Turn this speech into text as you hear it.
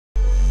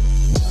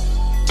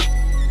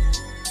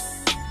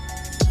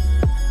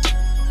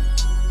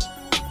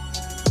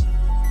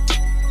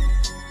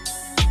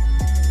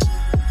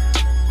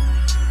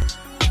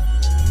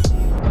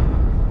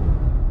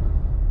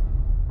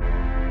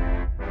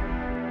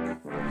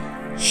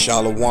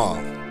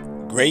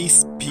Shalom,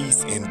 grace,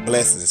 peace, and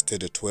blessings to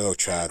the 12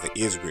 tribes of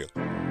Israel.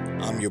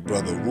 I'm your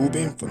brother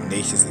Reuben from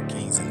Nations of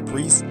Kings and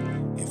Priests,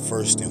 and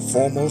first and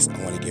foremost,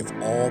 I want to give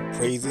all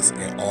praises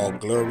and all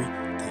glory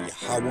to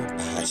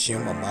Yahwahshi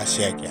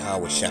HaMashiac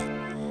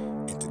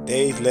Yahawashi. In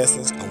today's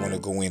lessons, I want to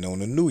go in on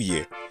the new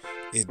year.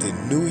 Is the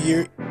new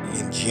year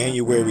in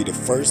January the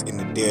 1st in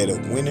the dead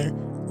of winter,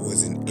 or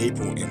is it in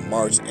April and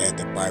March as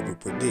the Bible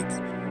predicts?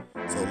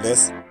 So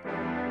let's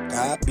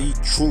God be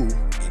true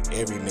and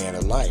every man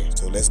a liar.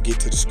 So let's get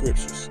to the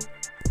scriptures.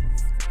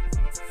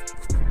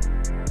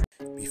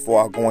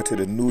 Before I go into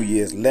the New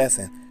Year's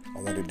lesson,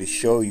 I wanted to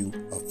show you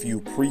a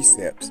few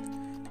precepts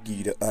to give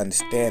you the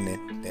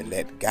understanding that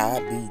let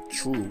God be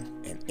true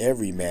and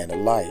every man a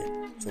liar.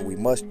 So we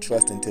must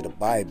trust into the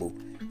Bible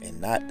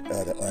and not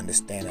the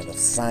understanding of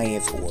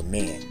science or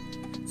man.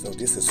 So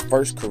this is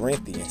 1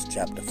 Corinthians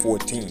chapter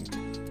 14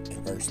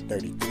 and verse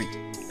 33,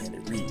 and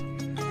it reads,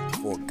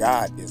 "For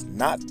God is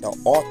not the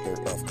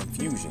author of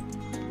confusion,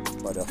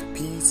 but of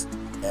peace,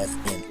 as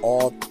in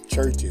all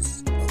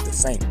churches of the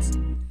saints."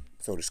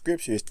 So the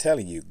scripture is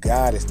telling you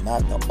God is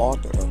not the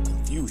author of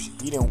confusion.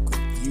 He don't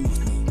confuse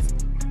things.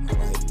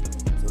 Alright.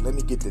 So let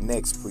me get the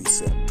next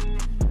precept.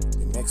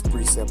 The next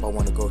precept I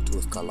want to go to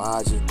is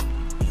Colossians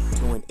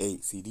 2 and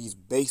 8. See, these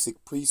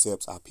basic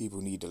precepts our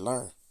people need to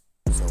learn.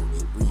 So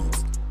it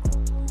reads,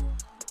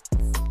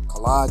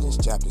 Colossians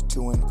chapter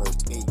 2 and verse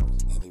 8,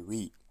 and it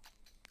reads,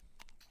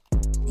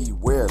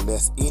 "Beware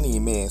lest any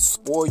man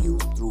spoil you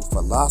through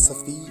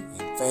philosophy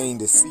and vain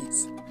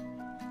deceits,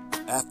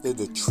 after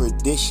the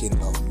tradition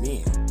of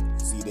men."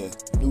 See, that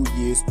New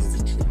Year's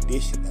is a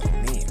tradition of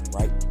men,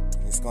 right?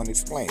 And it's going to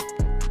explain.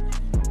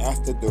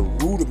 After the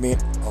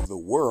rudiment of the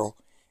world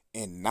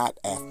and not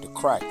after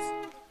Christ.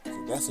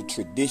 So that's a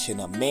tradition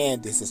of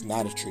man. This is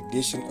not a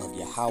tradition of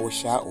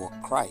Yahweh or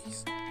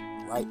Christ,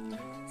 right?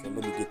 So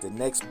let me get the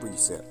next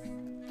precept.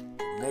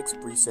 The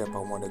next precept I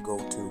want to go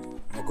to,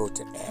 I'll go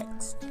to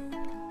Acts.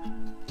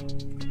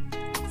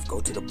 Let's go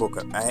to the book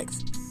of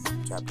Acts,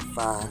 chapter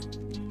 5,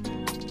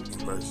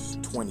 and verse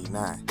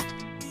 29.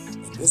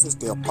 And this is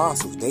the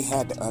apostles. They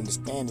had the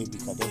understanding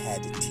because they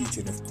had the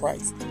teaching of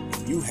Christ.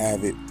 And you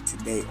have it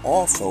today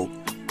also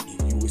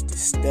if you was to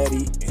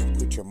study and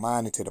put your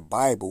mind into the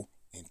Bible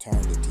and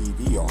turn the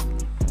TV on.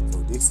 So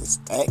this is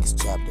Acts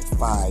chapter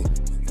 5,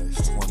 and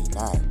verse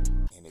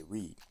 29. And it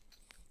reads,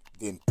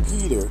 "Then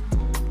Peter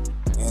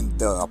and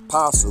the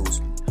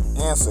apostles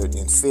answered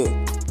and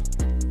said,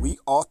 we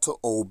ought to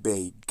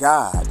obey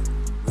God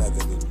rather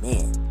than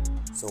man."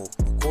 So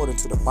according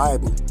to the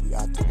Bible, we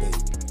ought to obey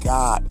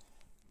God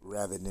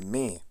rather than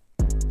man.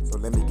 So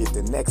let me get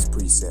the next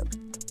precept.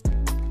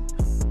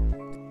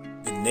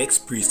 The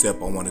next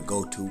precept I want to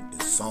go to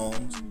is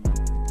Psalms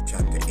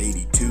chapter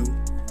 82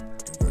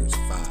 and verse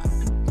 5.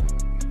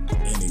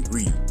 And it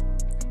reads,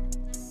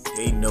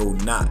 "They know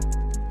not,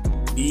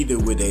 neither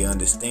will they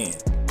understand.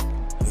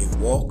 They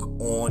walk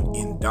on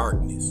in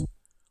darkness.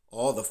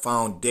 All the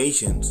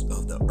foundations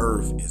of the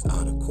earth is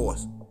out of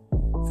course."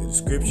 So the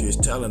scripture is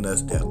telling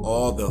us that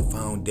all the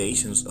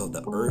foundations of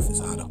the earth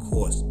is out of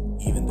course.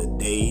 Even the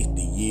days,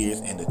 the years,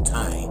 and the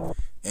time,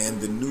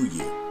 and the new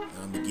year.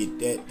 And I'm going to get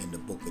that in the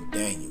book of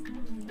Daniel.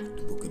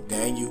 The book of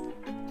Daniel,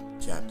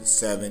 chapter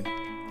 7,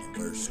 and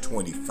verse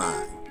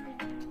 25.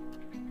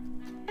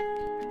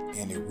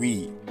 And it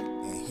reads,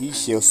 "And he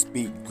shall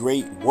speak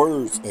great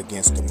words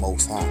against the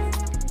Most High."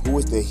 Who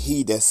is the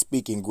he that's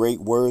speaking great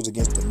words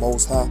against the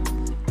Most High?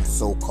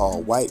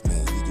 So-called white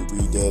man. You can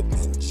read that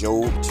in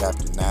Job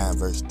chapter 9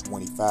 verse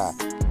 25,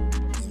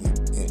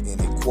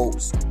 and it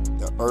quotes,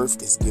 "The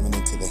earth is given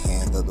into the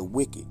hand of the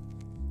wicked."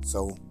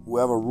 So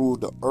whoever rules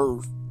the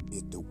earth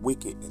is the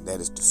wicked, and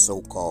that is the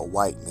so-called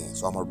white man.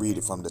 So I'm going to read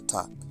it from the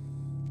top.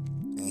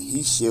 "And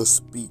he shall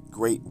speak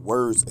great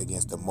words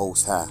against the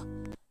Most High,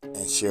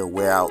 and shall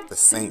wear out the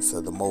saints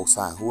of the Most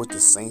High." Who is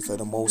the saints of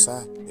the Most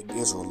High? The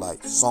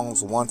Israelites.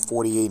 Psalms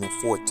 148 and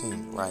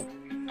 14, right?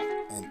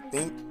 "And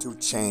think to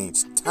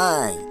change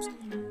times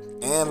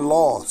and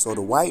law." So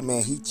the white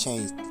man, he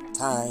changed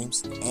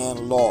times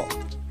and law.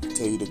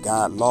 Tell you the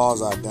God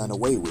laws are done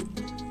away with.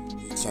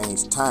 He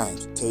changed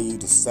times. Tell you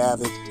the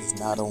Sabbath is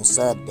not on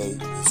Saturday,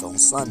 it's on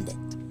Sunday.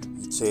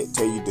 He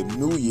tell you the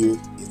New Year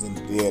is in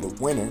the dead of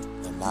winter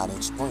and not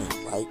in spring,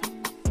 right?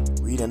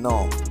 Reading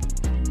on.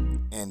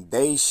 "And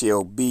they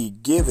shall be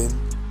given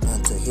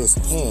unto his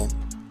hand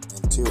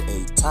until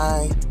a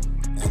time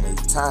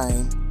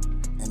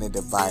and a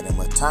dividing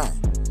of time."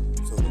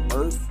 So the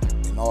earth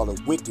and all the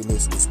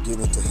wickedness is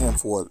given to him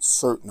for a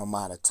certain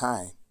amount of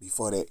time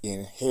before the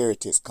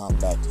inheritance come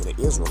back to the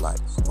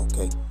Israelites.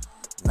 Okay,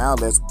 now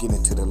let's get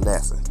into the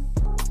lesson.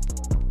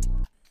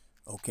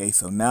 Okay,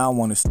 so now I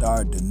want to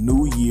start the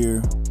New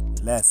Year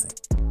lesson.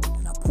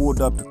 And I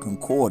pulled up the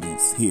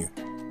concordance here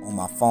on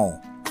my phone.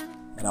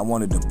 And I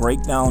wanted to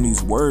break down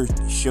these words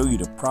to show you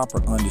the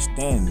proper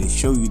understanding. To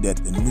show you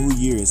that the New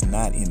Year is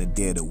not in the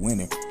dead of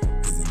winter,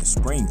 it's in the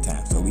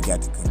springtime. So we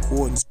got the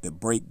concordance to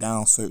break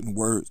down certain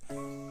words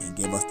and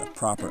give us the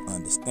proper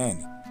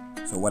understanding.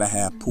 So what I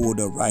have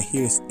pulled up right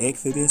here is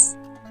Exodus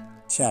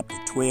chapter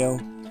 12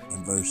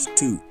 and verse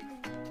 2.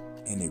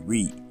 And it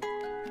reads,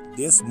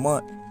 "This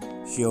month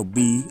shall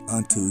be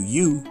unto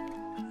you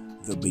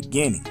the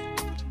beginning."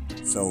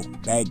 So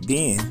back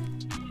then,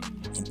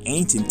 in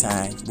ancient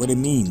times, what it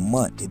mean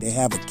month? Did they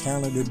have a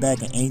calendar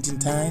back in ancient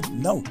times?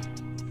 No.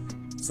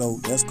 So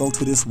let's go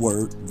to this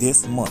word,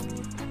 this month.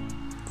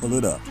 Pull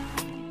it up.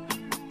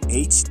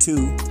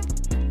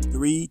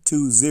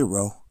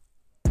 H2320,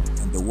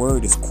 and the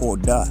word is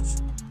Kodash.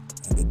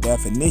 And the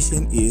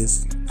definition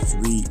is, let's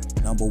read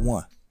number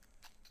 1.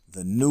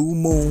 The new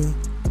moon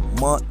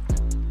month,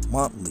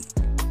 monthly.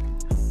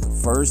 The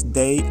first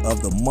day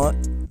of the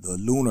month, the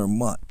lunar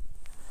month.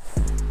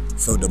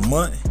 So the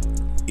month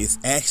is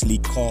actually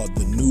called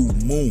the new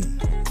moon,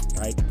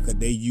 right? Because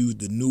they use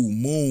the new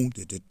moon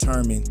to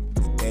determine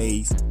the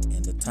days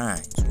and the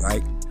times,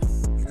 right?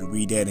 You can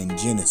read that in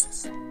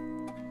Genesis.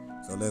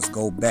 So let's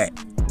go back.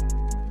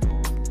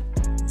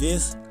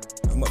 This,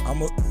 I'm going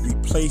to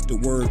replace the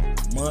word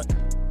month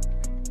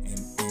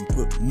and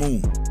put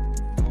moon.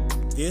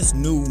 This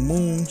new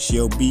moon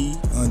shall be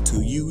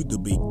unto you the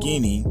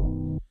beginning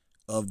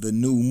of the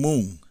new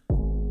moon.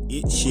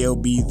 It shall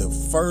be the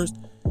first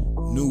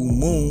new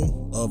moon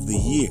of the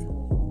year,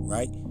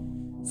 right?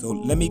 So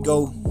let me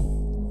go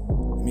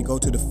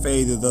to the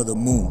phases of the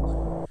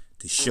moon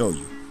to show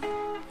you.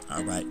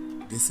 All right,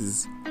 this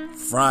is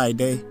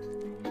Friday,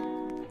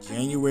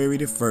 January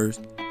the 1st,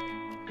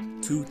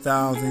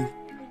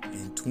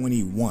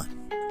 2021,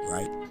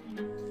 right?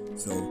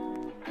 So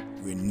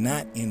we're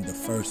not in the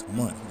first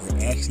month.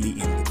 We're actually in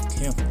the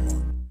 10th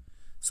month.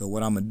 So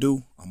what I'm going to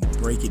do, I'm going to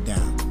break it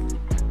down.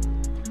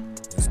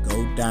 Let's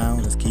go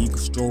down. Let's keep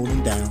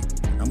strolling down.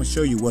 I'm going to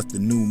show you what's the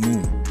new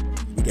moon.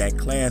 We got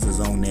classes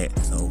on that,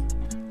 so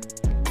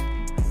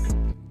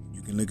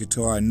you can look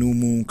into our new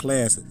moon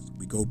classes.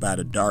 We go by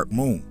the dark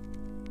moon.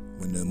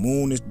 When the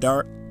moon is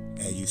dark,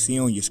 as you see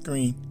on your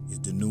screen, is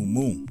the new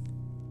moon.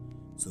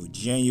 So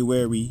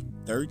January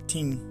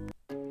 13,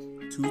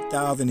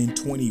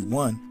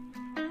 2021,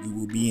 we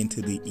will be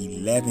into the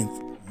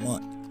 11th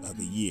month of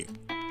the year.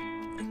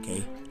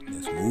 Okay,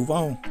 let's move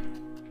on,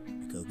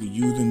 because we're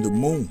using the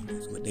moon.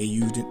 That's what they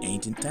used in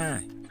ancient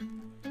times.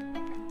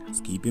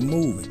 Let's keep it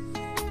moving.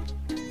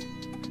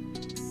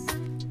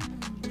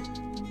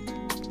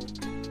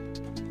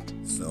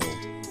 So,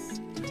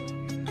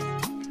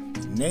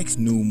 the next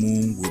new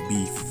moon will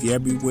be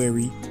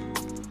February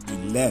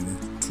 11th,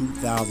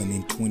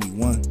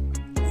 2021,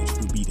 which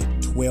will be the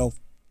 12th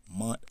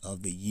month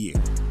of the year.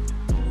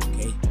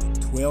 Okay, the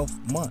 12th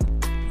month,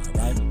 all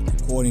right,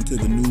 according to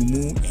the new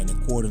moon and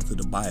according to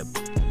the Bible.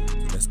 So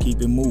let's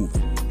keep it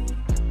moving.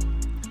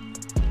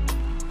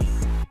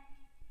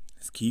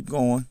 Let's keep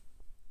going.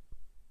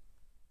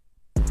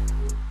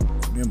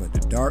 Remember, the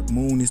dark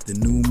moon is the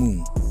new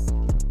moon.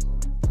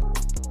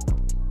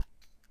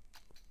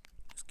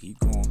 Let's keep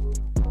going.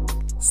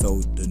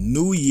 So the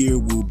new year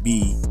will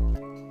be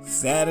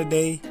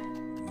Saturday,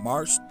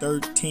 March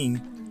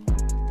 13,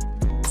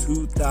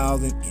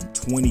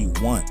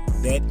 2021.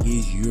 That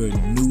is your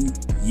new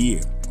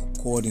year,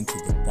 according to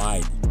the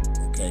Bible.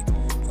 Okay, so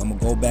I'm going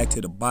to go back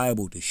to the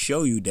Bible to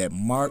show you that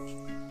March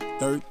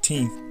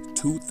 13th,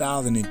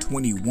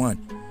 2021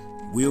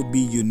 will be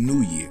your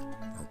new year.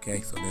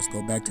 Okay, so let's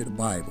go back to the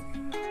Bible.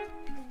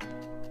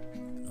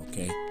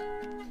 Okay,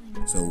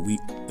 so we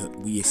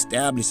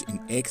established in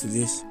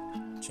Exodus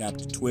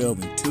chapter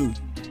 12 and 2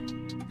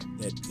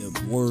 that the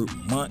word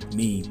month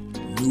means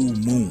new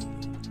moon.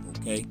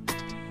 Okay,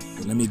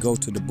 so let me go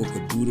to the book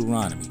of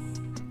Deuteronomy.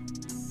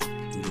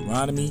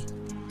 Deuteronomy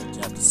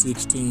chapter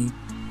 16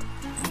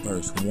 and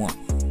verse 1.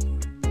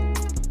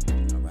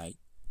 All right,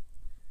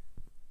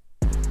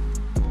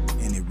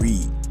 and it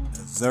reads,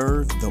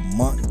 "Observe the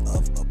month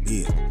of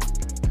Abib."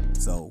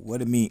 So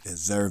what it means,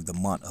 observe the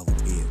month of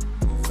Abib?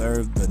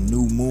 Observe the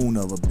new moon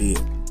of Abib.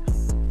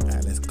 All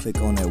right, let's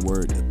click on that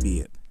word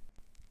Abib.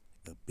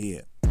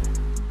 Abib.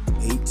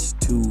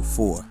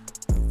 H24.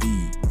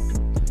 Abib.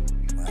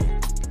 Right.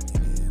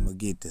 And then I'm going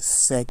to get the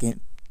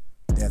second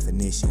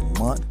definition.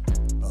 Month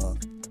of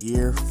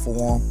ear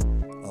form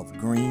of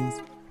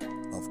greens,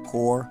 of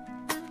core,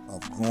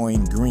 of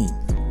growing green.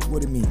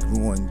 What do it mean,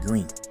 growing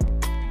green?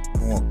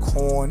 Growing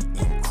corn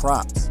and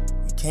crops.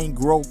 You can't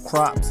grow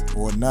crops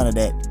or none of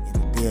that in the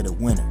dead of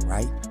winter,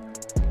 right?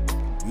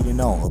 You didn't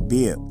know.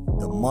 Abib,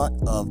 the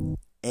month of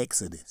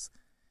Exodus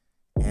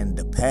and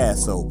the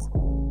Passover.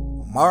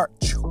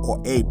 March or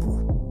April.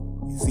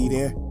 You see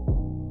there?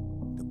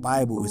 The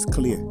Bible is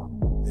clear.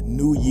 The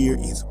new year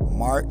is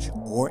March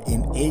or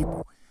in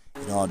April.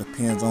 It all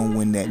depends on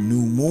when that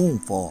new moon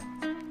falls,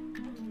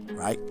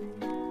 right?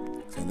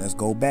 So let's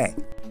go back.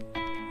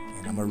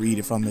 And I'm going to read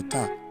it from the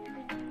top.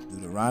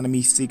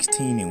 Deuteronomy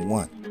 16 and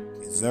 1.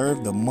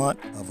 Observe the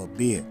month of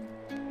Abib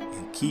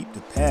and keep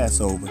the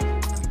Passover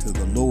unto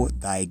the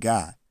Lord thy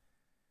God.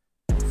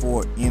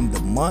 For in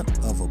the month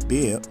of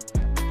Abib,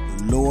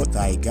 the Lord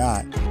thy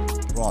God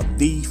brought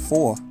thee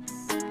forth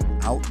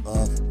out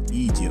of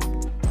Egypt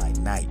by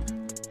night.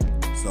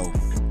 So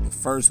the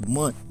first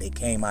month they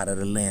came out of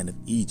the land of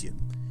Egypt,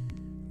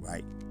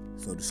 right?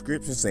 So the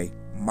scriptures say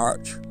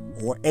March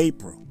or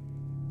April.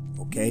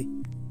 Okay,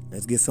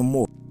 let's get some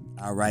more.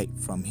 All right,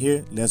 from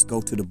here, let's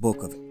go to the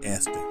book of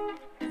Esther.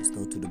 Let's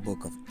go to the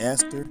book of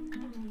Esther,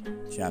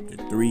 chapter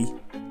 3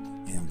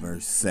 and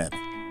verse 7.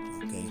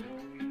 Okay,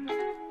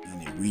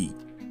 and it reads,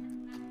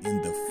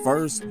 in the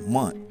first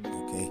month,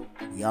 okay,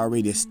 we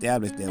already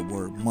established that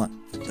word month.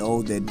 For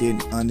those that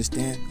didn't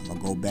understand, I'm going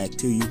to go back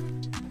to you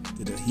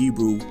to the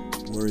Hebrew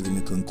word in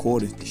the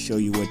concordance to show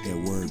you what that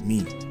word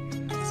means.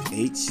 It's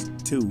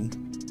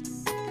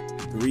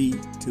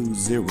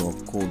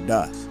H2320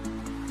 Kodash.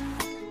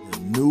 The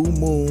new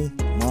moon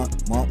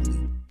month,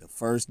 monthly, the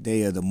first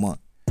day of the month,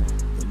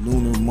 the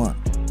lunar month,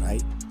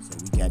 right? So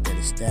we got that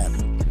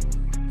established.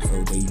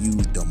 So they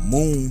used the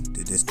moon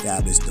to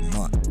establish the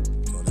month.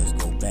 So let's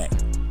go back.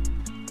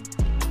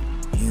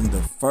 In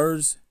the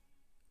first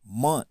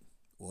month,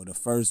 or the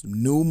first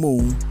new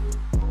moon,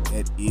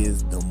 that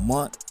is the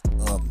month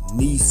of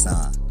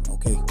Nisan.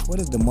 Okay, what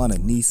is the month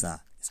of Nisan?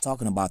 It's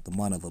talking about the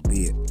month of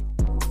Abib.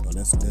 So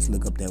let's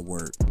look up that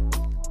word.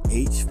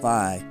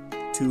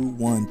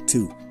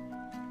 H5212.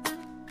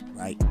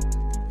 Right?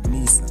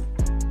 Nisan.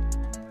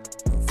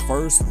 The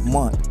first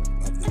month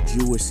of the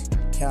Jewish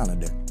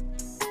calendar,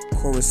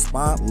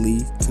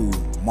 correspondingly to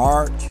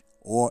March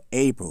or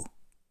April.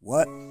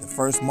 What? The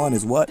first month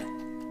is what?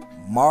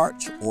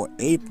 March or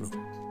April.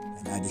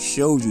 And I just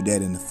showed you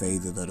that in the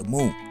phases of the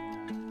moon.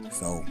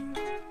 So,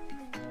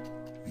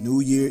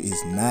 New Year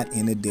is not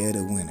in the dead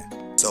of winter.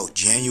 So,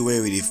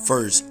 January the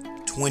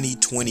 1st,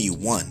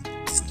 2021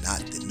 is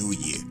not the New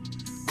Year.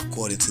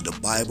 According to the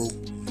Bible,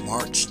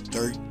 March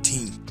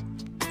 13th,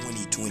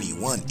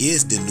 2021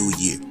 is the New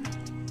Year.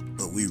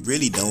 But we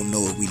really don't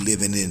know if we're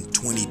living in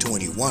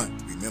 2021.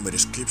 Remember the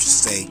scriptures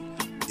say,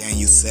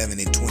 Daniel 7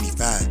 and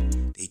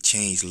 25, they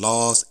changed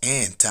laws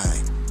and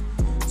time.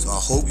 So I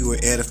hope you were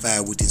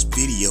edified with this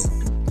video,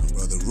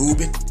 Brother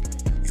Ruben.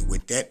 And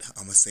with that,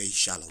 I'm going to say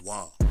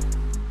shalom.